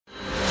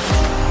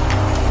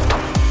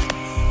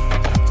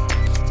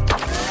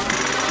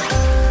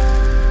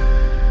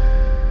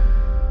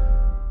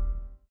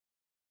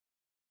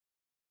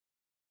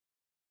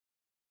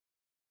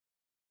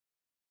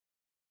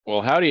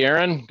Well, howdy,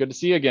 Aaron. Good to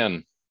see you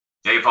again.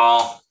 Hey,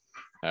 Paul.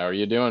 How are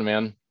you doing,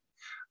 man?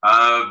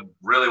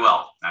 Really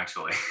well,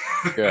 actually.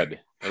 Good.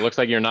 It looks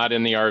like you're not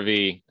in the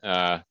RV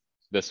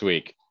this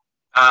week.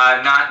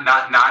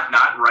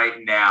 Not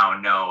right now.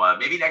 No,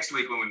 maybe next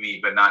week when we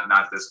meet, but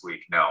not this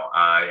week. No,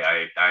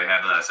 I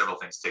had several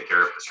things to take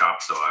care of at the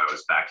shop, so I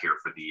was back here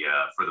for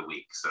the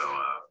week. So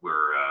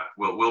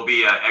we'll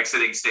be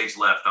exiting stage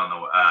left on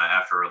the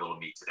after a little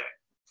meet today.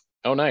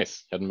 Oh,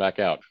 nice. Heading back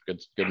out. Good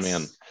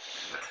man. Yes.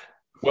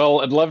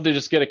 Well, I'd love to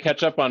just get a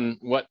catch up on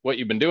what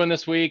you've been doing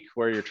this week,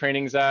 where your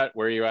training's at,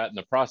 where you're at in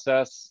the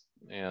process,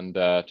 and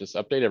just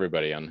update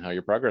everybody on how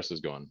your progress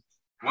is going.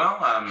 Well,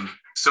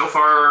 so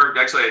far,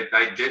 actually,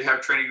 I did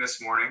have training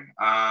this morning,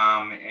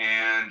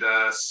 and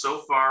so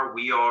far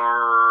we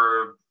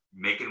are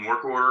making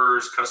work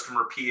orders,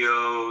 customer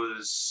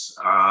POs,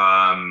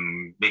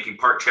 making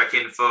part check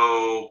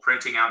info,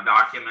 printing out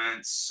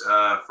documents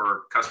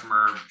for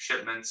customer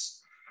shipments.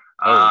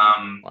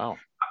 Wow.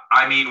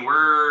 I mean,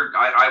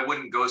 I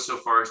wouldn't go so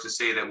far as to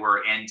say that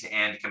we're end to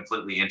end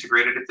completely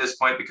integrated at this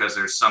point, because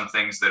there's some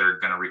things that are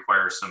going to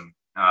require some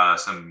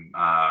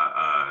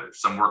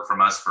work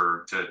from us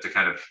to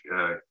kind of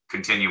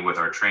continue with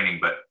our training.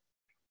 But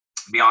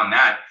beyond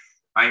that,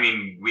 I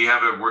mean, we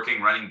have a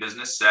working, running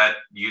business set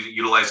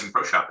utilizing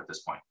ProShop at this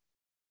point.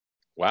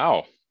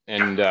 Wow.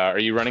 And are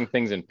you running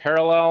things in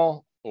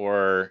parallel,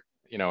 or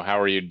how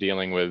are you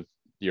dealing with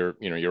your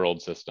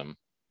old system?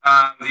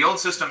 The old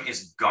system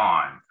is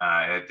gone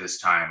at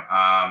this time.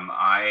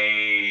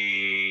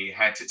 I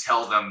had to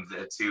tell them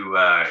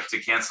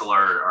to cancel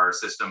our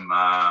system.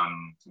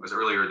 It was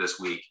earlier this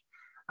week,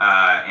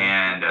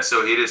 and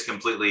so it is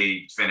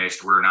completely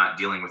finished. We're not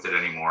dealing with it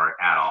anymore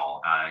at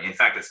all. In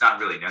fact, it's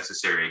not really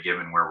necessary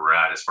given where we're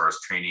at as far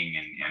as training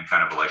and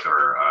kind of like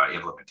our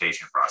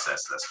implementation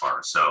process thus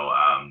far. So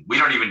we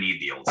don't even need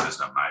the old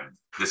system.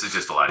 This is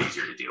just a lot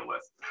easier to deal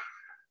with.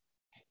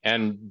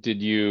 And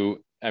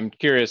I'm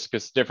curious,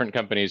 because different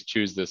companies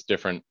choose this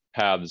different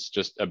paths,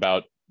 just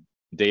about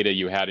data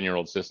you had in your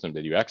old system.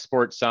 Did you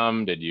export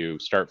some? Did you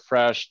start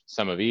fresh?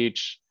 Some of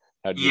each?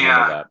 How did you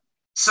handle that?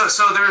 So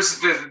there's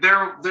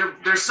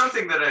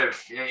something that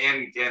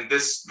and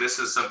this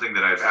is something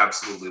that I've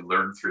absolutely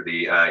learned through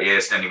the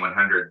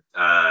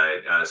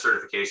AS9100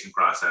 certification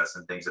process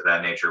and things of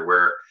that nature,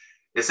 where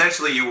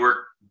essentially you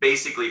work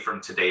basically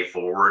from today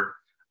forward.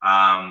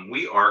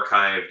 We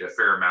archived a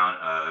fair amount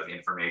of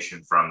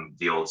information from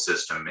the old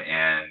system,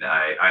 and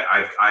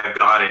I've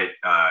got it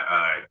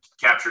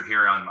captured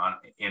here on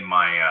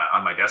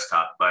my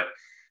desktop. But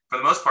for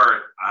the most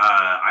part,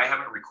 I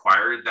haven't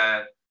required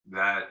that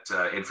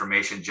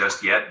information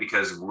just yet,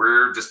 because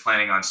we're just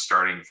planning on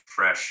starting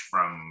fresh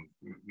from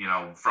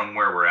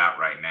where we're at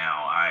right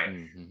now.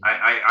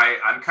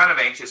 I'm kind of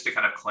anxious to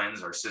kind of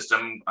cleanse our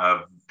system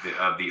of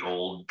the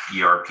old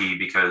ERP,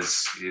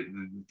 because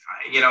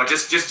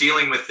just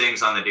dealing with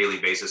things on the daily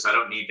basis, I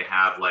don't need to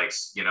have I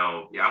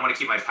want to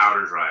keep my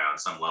powder dry on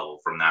some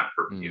level from that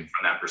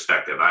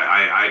perspective.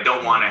 I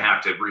don't want to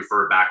have to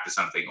refer back to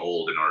something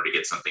old in order to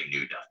get something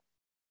new done.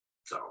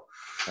 So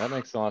that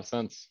makes a lot of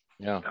sense.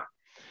 Yeah.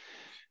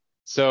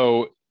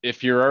 So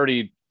if you're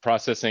already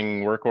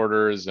processing work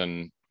orders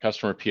and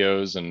customer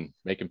POs and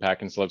making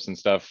packing slips and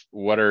stuff,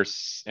 what are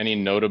any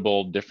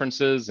notable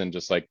differences in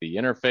just like the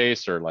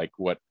interface, or like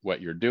what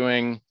you're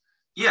doing?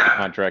 Yeah. The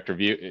contract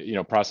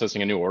review,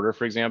 processing a new order,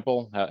 for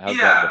example. How's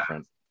that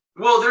different?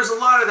 Well, there's a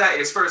lot of that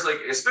as far as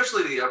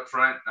especially the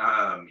upfront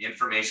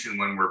information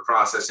when we're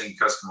processing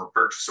customer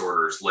purchase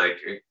orders, like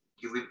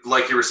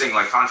you were saying,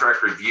 like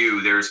contract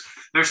review. There's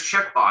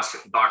check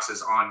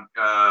boxes on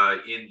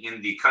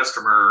in the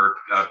customer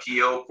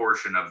PO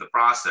portion of the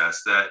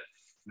process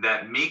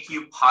that make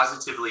you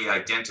positively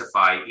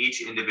identify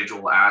each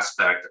individual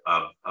aspect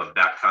of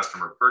that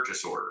customer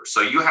purchase order.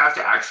 So you have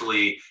to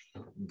actually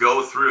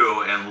go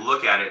through and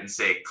look at it and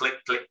say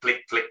click, click,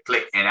 click, click,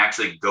 click, and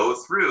actually go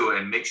through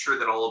and make sure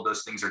that all of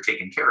those things are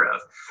taken care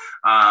of.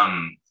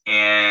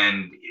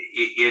 And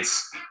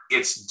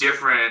it's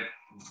different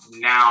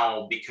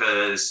now,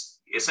 because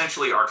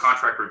essentially our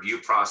contract review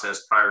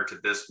process prior to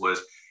this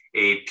was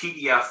a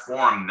PDF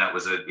form that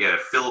was a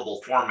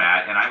fillable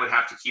format, and I would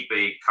have to keep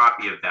a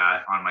copy of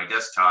that on my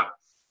desktop,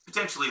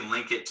 potentially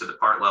link it to the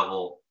part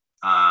level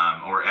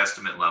or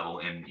estimate level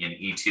in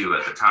E2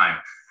 at the time,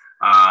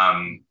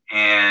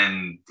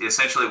 and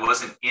essentially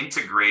wasn't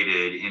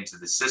integrated into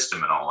the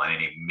system at all in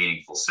any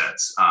meaningful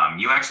sense.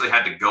 You actually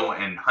had to go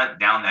and hunt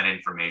down that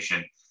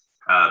information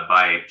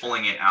by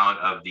pulling it out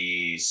of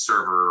the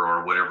server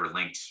or whatever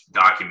linked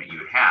document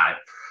you had,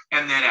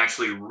 and then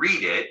actually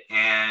read it.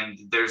 And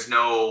there's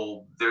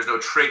no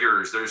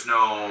triggers, there's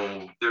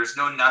no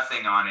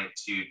nothing on it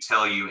to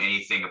tell you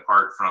anything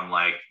apart from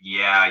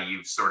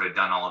you've sort of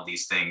done all of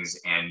these things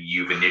and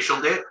you've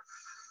initialed it.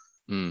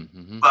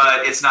 Mm-hmm.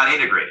 But it's not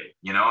integrated,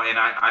 and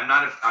I'm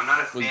not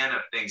a fan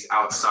of things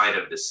outside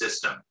of the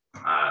system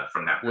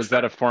from that perspective. Was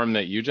that a form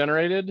that you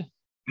generated?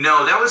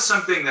 No, that was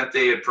something that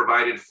they had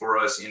provided for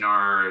us in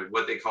our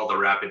what they call the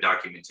rapid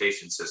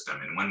documentation system.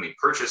 And when we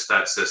purchased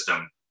that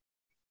system,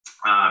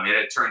 it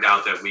had turned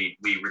out that we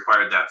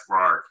required that for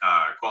our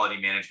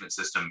quality management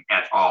system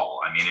at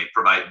all. I mean,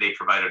 they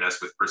provided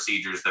us with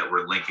procedures that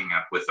were linking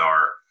up with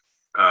our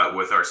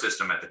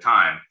system at the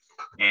time,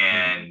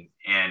 and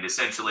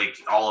essentially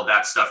all of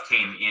that stuff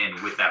came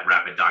in with that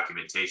rapid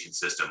documentation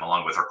system,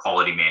 along with our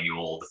quality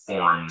manual, the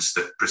forms,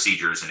 the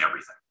procedures, and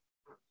everything.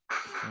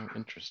 Oh,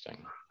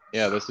 interesting.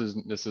 Yeah, this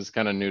is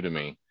kind of new to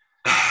me.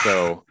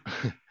 So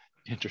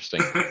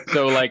interesting.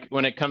 So like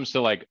when it comes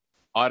to like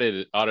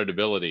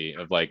auditability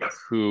of like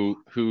who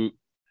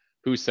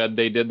said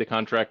they did the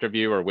contract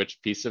review or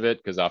which piece of it,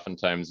 because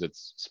oftentimes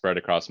it's spread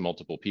across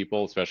multiple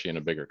people, especially in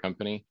a bigger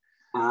company.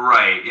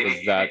 Right.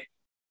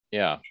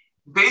 Yeah.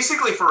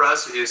 Basically for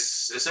us,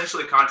 is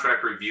essentially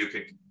contract review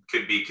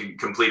could be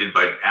completed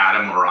by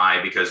Adam or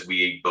I, because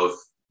we both,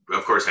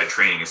 of course, had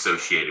training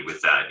associated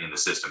with that in the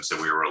system.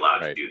 So we were allowed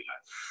to do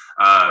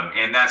that.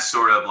 And that's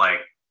sort of like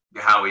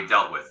how we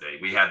dealt with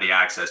it. We had the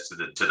access to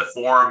the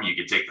form. You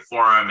could take the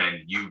form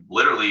and you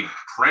literally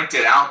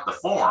printed out the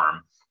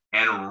form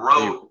and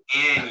wrote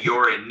in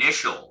your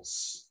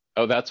initials.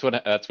 Oh, that's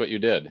what you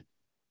did.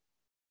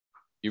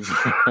 You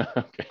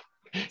okay.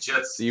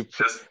 Just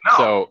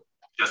no.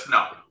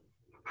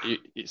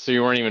 So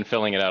you weren't even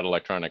filling it out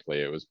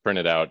electronically. It was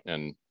printed out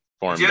and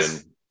formed.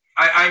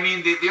 I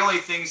mean, the only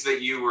things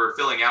that you were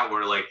filling out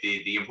were like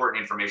the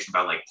important information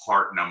about like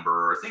part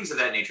number or things of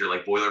that nature,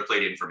 like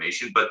boilerplate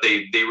information. But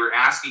they were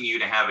asking you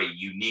to have a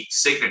unique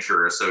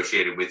signature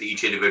associated with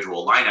each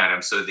individual line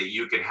item so that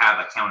you could have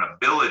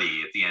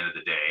accountability at the end of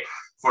the day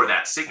for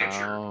that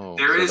signature. Oh,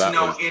 there is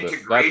no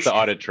integration. That's the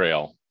audit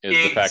trail, is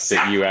the fact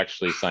that you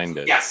actually signed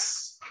it.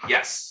 Yes.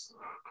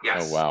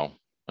 Oh, wow.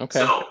 Okay.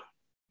 So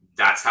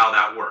that's how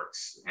that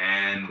works.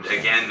 And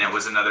again, that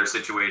was another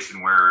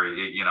situation where,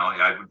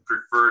 I would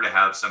prefer to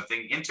have something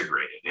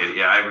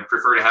integrated. I would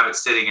prefer to have it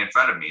sitting in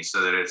front of me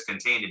so that it's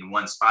contained in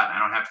one spot and I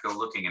don't have to go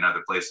looking in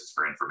other places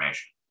for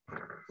information.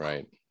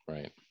 Right.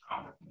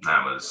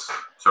 That was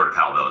sort of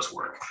how those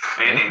work.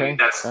 And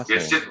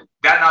it's just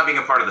that not being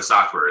a part of the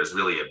software is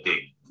really a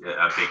big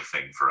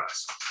thing for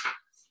us.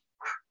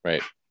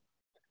 Right.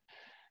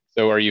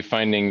 So are you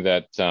finding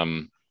that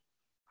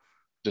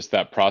just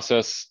that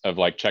process of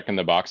like checking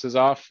the boxes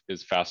off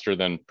is faster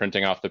than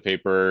printing off the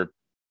paper,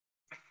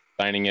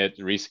 signing it,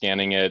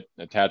 rescanning it,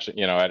 attaching,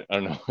 I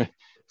don't know.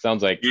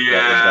 Sounds like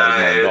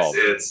that was more involved.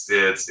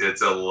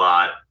 It's a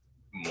lot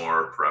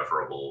more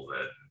preferable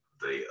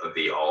than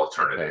the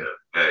alternative.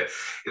 Okay.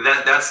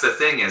 That's the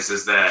thing is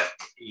that,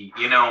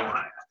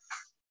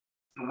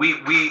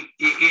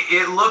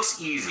 it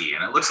looks easy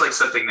and it looks like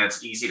something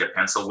that's easy to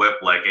pencil whip,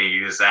 like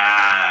you just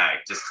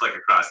click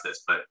across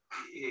this, but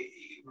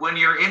when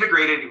you're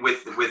integrated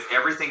with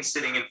everything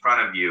sitting in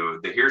front of you,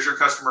 here's your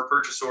customer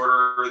purchase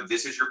order,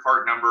 this is your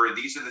part number,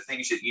 these are the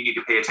things that you need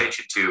to pay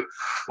attention to.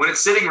 When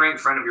it's sitting right in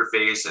front of your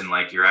face and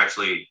like you're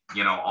actually,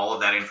 all of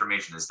that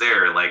information is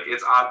there, like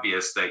it's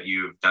obvious that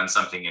you've done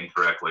something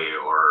incorrectly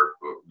or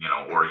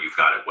you've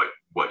got it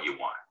what you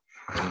want.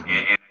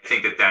 And I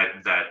think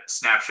that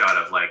snapshot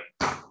of like,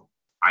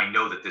 I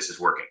know that this is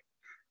working,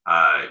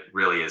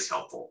 really is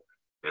helpful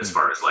as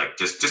far as like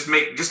just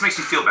makes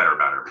you feel better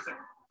about everything.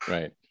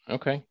 Right.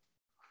 Okay.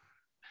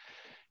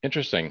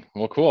 Interesting.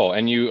 Well, cool.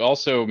 And you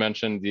also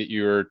mentioned that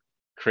you're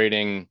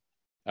creating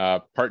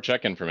part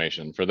check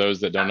information. For those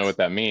that don't know what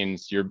that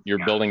means, you're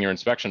building your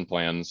inspection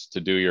plans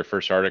to do your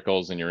first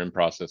articles and your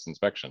in-process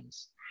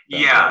inspections.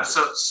 Yeah.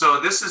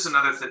 So this is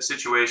another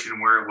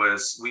situation where it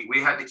was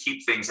we had to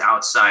keep things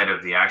outside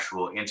of the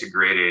actual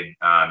integrated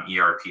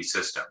ERP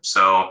system.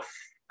 So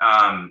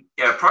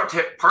part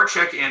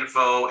check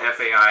info,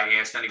 FAI,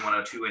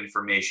 AS9102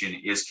 information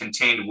is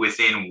contained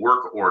within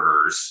work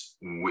orders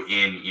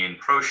in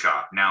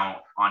ProShop.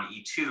 Now on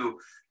E2,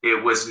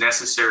 it was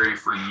necessary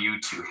for you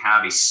to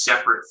have a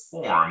separate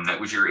form that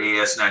was your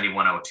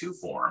AS9102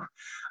 form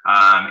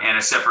and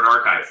a separate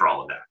archive for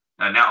all of that.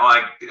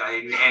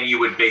 And you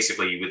would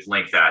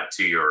link that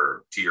to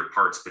your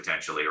parts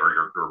potentially or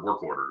your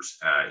work orders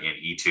in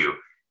E2.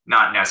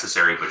 Not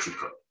necessary, but you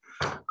could.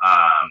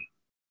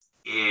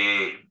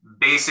 It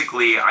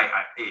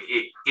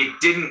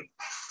didn't.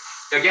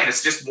 Again,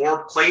 it's just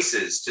more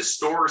places to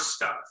store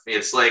stuff.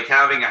 It's like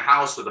having a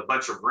house with a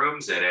bunch of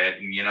rooms in it,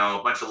 and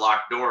a bunch of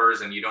locked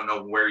doors, and you don't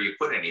know where you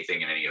put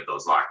anything in any of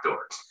those locked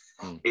doors.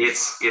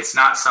 It's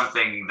not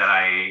something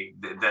that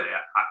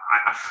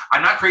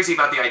I'm not crazy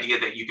about the idea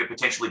that you could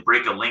potentially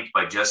break a link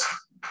by just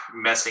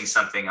messing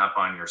something up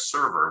on your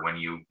server when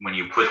you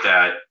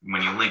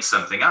link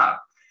something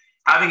up.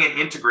 Having it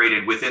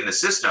integrated within the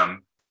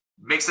system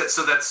makes that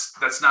so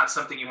that's not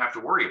something you have to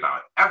worry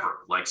about ever.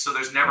 Like, so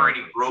there's never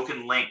any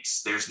broken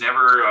links. There's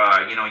never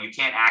you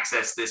can't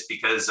access this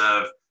because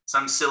of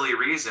some silly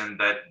reason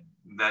that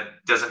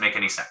doesn't make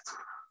any sense.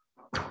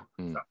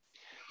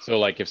 So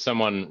like if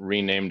someone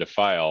renamed a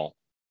file,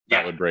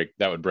 that would break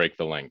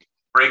the link.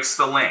 Breaks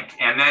the link.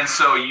 And then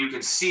so you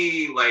can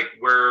see like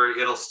where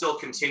it'll still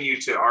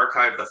continue to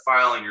archive the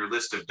file in your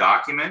list of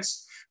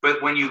documents,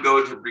 But when you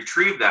go to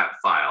retrieve that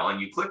file and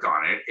you click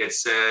on it, it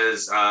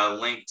says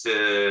link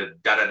to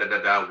da da da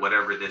da da,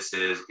 whatever this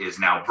is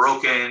now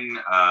broken,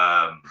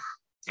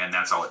 and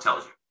that's all it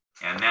tells you.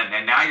 And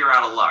now you're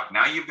out of luck.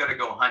 Now you've got to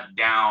go hunt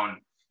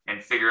down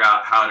and figure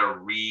out how to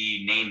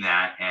rename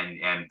that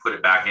and put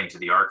it back into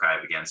the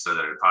archive again so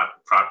that it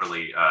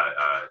properly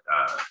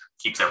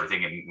keeps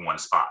everything in one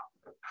spot.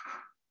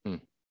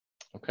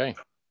 Okay.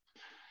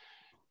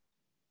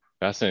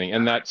 Fascinating.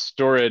 And that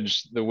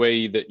storage, the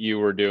way that you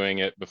were doing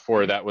it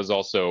before, that was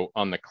also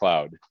on the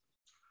cloud.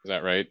 Is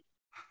that right?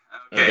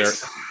 Okay.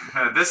 So,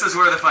 this is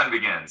where the fun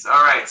begins.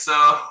 All right. So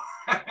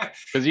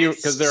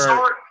there's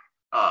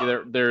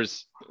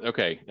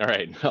okay. All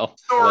right.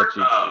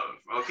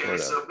 Okay.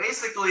 So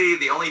basically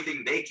the only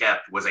thing they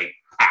kept was a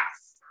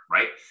path,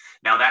 right?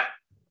 Now that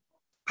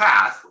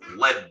path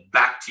led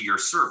back to your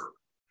server,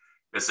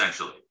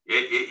 essentially.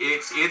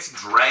 It's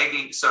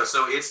dragging. So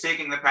it's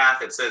taking the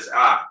path that says,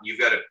 you've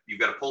got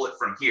to pull it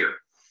from here.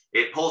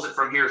 It pulls it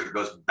from here. It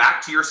goes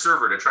back to your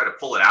server to try to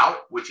pull it out,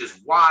 which is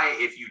why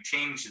if you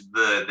change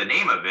the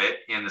name of it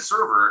in the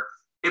server,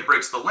 it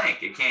breaks the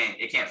link. It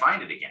can't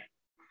find it again.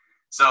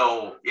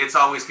 So it's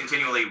always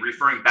continually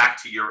referring back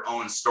to your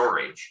own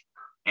storage.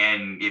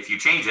 And if you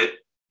change it,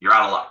 you're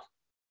out of luck.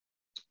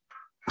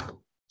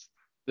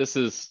 This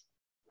is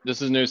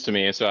news to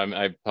me, so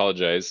I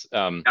apologize.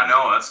 No,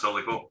 that's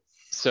totally cool.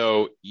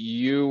 So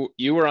you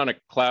were on a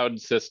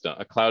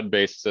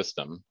cloud-based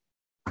system,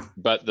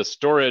 but the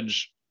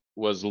storage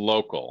was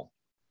local.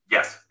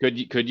 Yes.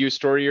 Could you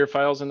store your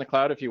files in the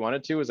cloud if you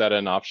wanted to? Is that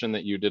an option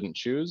that you didn't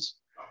choose?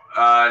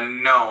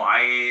 No,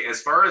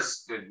 as far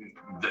as that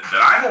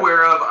I'm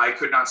aware of, I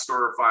could not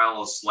store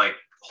files like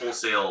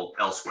wholesale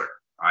elsewhere.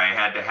 I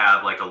had to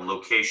have like a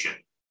location,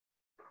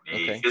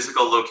 a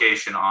physical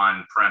location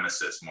on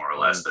premises, more or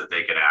less, that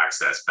they could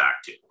access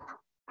back to.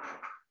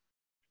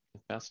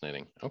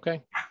 Fascinating.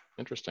 Okay,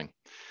 interesting.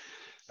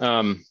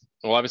 Well,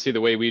 obviously,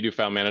 the way we do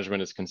file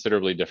management is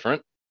considerably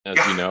different, as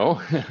you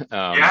know.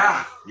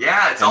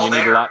 It's all you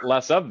there. need a lot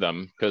less of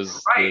them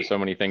because there's so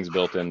many things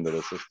built into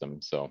the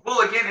system. So,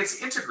 well, again,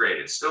 it's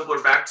integrated. Still,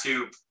 we're back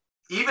to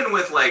even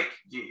with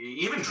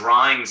even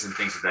drawings and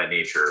things of that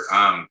nature.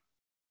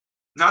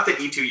 Not that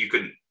E2 you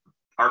couldn't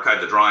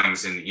archive the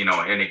drawings and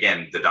and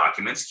again the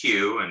documents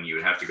queue, and you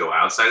would have to go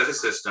outside of the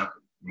system,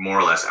 more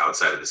or less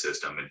outside of the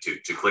system, and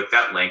to click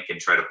that link and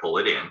try to pull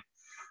it in.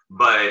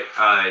 But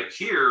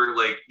here,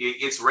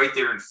 it's right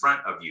there in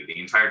front of you the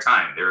entire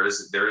time. There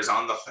is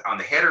on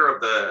the header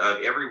of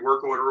every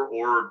work order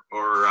or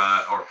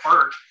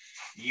part,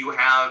 you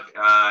have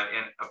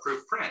an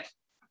approved print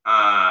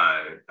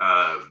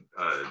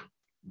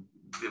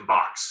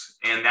box,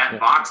 and that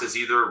box is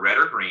either red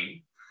or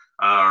green.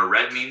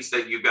 Red means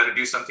that you've got to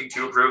do something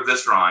to approve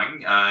this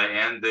drawing,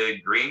 and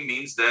the green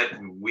means that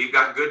we've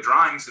got good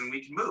drawings and we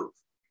can move.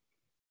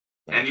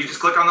 And you just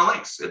click on the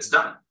links. It's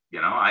done.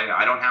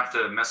 I don't have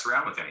to mess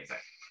around with anything.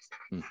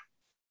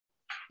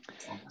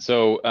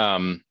 So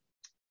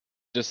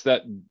just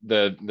that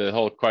the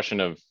whole question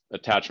of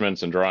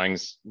attachments and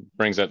drawings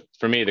brings up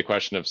for me the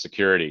question of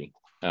security.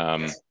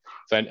 So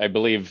I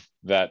believe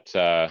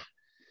that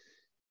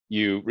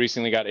you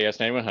recently got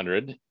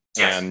AS9100,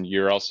 and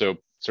you're also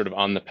sort of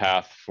on the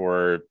path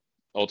for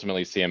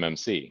ultimately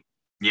CMMC.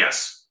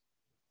 Yes.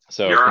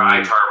 So you're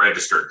ITAR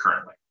registered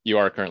currently. You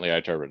are currently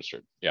ITAR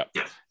registered. Yeah.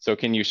 Yes. So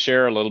can you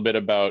share a little bit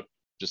about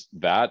just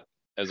that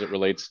as it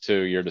relates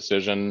to your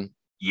decision?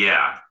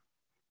 Yeah.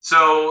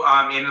 So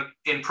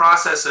in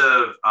process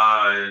of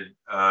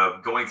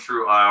going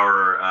through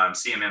our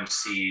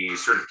CMMC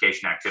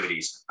certification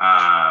activities,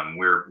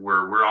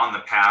 we're on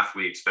the path.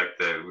 We expect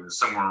that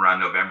somewhere around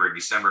November,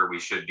 December, we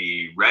should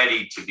be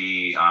ready to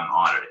be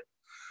audited.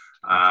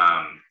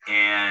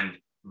 And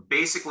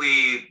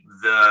basically,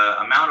 the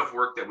amount of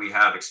work that we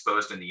have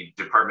exposed in the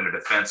Department of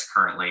Defense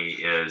currently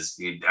is,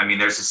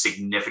 there's a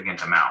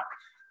significant amount.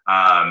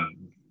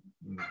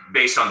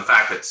 Based on the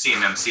fact that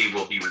CMMC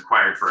will be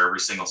required for every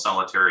single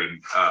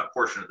solitary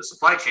portion of the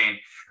supply chain,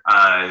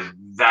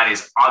 that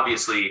is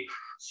obviously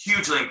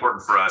hugely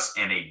important for us,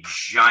 and a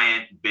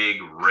giant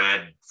big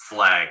red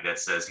flag that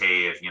says,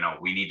 hey,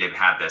 we need to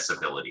have this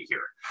ability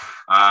here.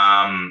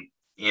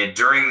 And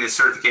during the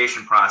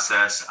certification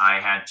process,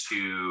 I had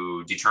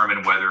to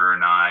determine whether or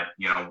not,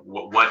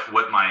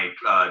 what my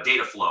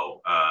data flow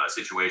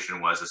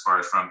situation was as far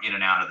as from in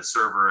and out of the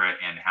server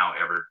and how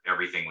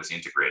everything was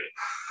integrated.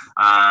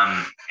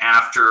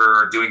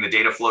 After doing the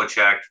data flow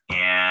check, and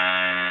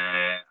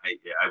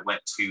I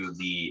went to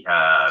the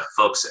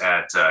folks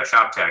at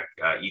ShopTech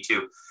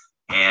E2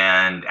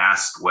 and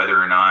asked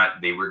whether or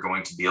not they were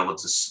going to be able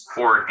to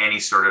support any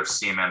sort of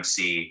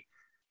CMMC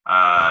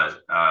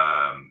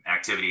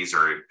activities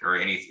or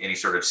any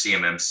sort of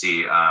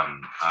CMMC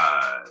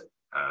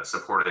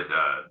supported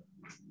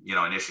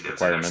initiatives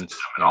in their system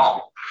at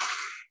all.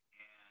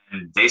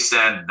 And they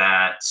said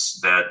that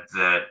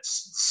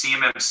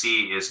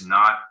CMMC is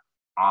not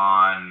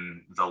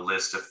on the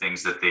list of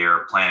things that they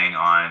are planning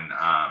on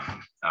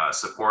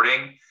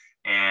supporting,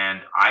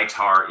 and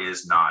ITAR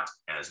is not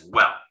as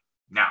well.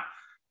 Now,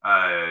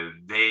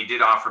 they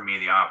did offer me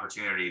the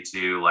opportunity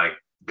to like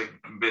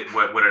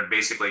what would have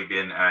basically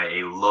been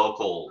a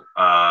local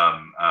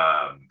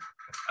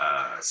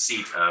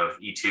seat of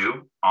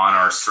E2 on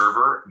our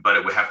server, but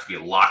it would have to be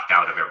locked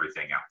out of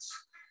everything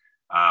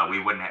else. We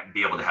wouldn't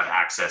be able to have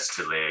access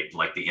to the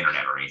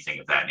internet or anything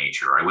of that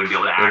nature. I wouldn't be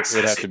able to access it.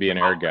 It would have to be an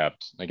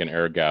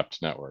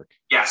air-gapped network.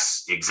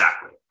 Yes,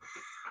 exactly.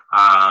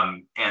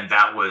 And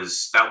that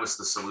was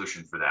the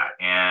solution for that.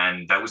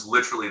 And that was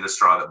literally the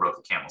straw that broke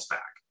the camel's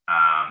back.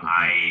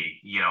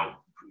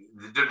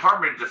 The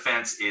Department of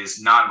Defense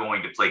is not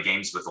going to play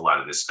games with a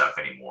lot of this stuff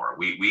anymore.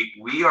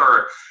 We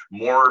are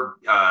more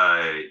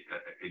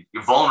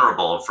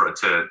vulnerable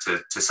to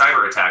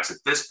cyber attacks at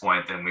this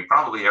point than we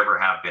probably ever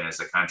have been as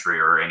a country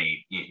or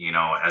any,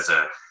 as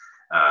a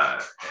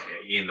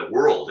in the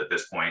world at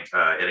this point,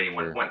 at any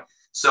one point.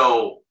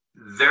 So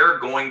they're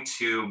going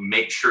to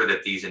make sure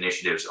that these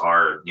initiatives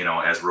are,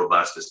 as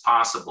robust as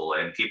possible,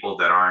 and people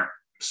that aren't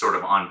sort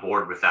of on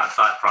board with that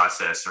thought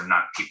process are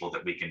not people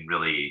that we can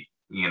really,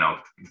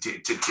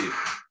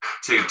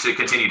 to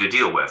continue to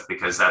deal with,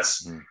 because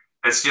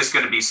it's just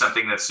going to be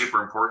something that's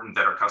super important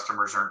that our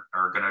customers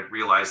are going to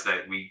realize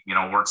that we,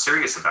 weren't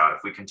serious about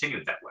if we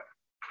continued that way.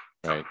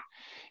 Right.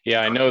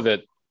 Yeah, I know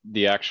that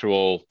the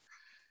actual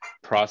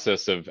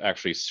process of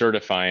actually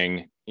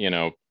certifying,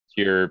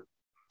 tier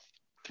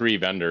 3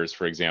 vendors,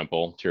 for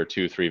example, tier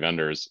 2, 3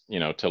 vendors,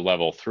 to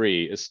level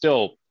 3 is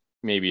still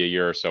maybe a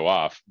year or so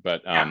off.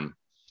 But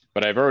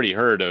I've already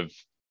heard of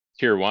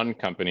tier 1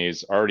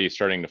 companies already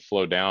starting to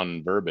flow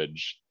down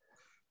verbiage,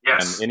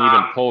 yes, and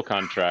even pull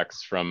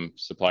contracts from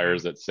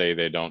suppliers that say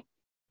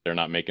they're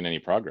not making any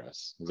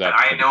progress.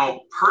 I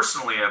know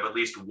personally of at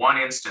least one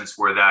instance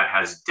where that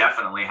has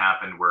definitely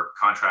happened, where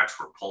contracts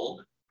were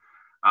pulled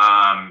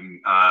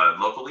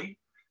locally.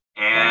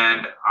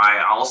 And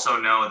I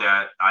also know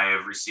that I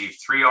have received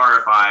 3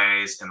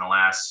 RFIs in the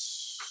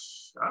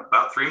last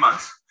about 3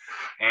 months.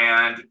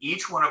 And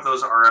each one of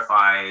those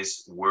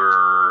RFIs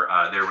were,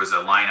 there was a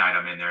line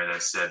item in there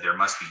that said there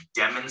must be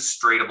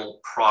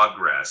demonstratable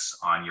progress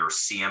on your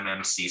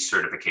CMMC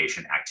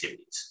certification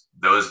activities.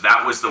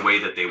 That was the way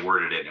that they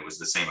worded it. And it was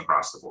the same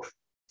across the board.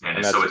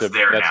 And so it's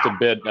there now.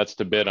 That's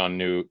to bid on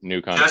new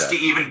contracts. Just to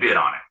even bid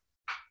on it.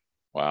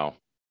 Wow.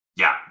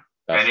 Yeah.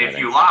 And if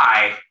you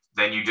lie,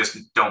 then you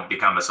just don't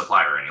become a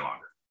supplier any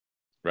longer.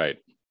 Right.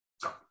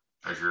 So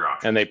there's your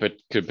option. And they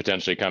could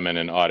potentially come in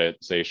and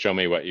audit, say, show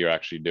me what you're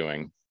actually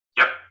doing.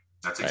 Yep,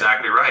 that's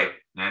exactly right.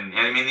 And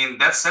I mean,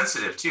 that's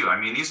sensitive too. I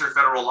mean, these are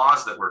federal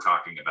laws that we're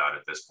talking about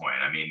at this point.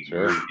 I mean,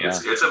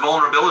 it's a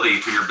vulnerability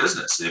to your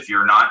business if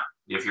you're not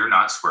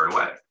squared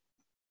away.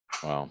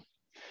 Wow.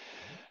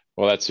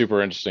 Well, that's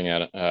super interesting,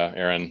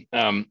 Aaron.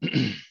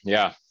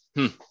 Yeah.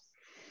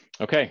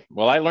 Okay.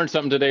 Well, I learned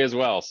something today as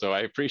well, so I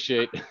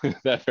appreciate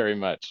that very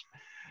much.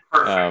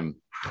 Perfect.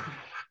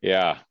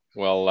 Yeah.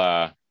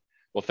 Well,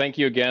 thank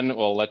you again.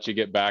 We'll let you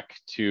get back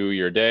to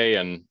your day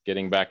and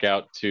getting back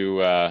out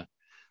to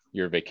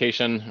your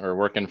vacation or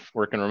working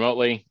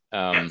remotely.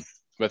 Yes.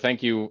 But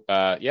thank you.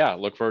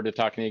 Look forward to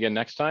talking to you again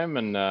next time.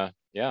 And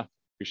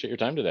appreciate your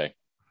time today.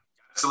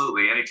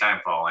 Absolutely. Anytime,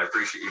 Paul. I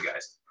appreciate you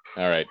guys.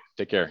 All right.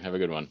 Take care. Have a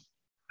good one.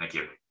 Thank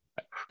you.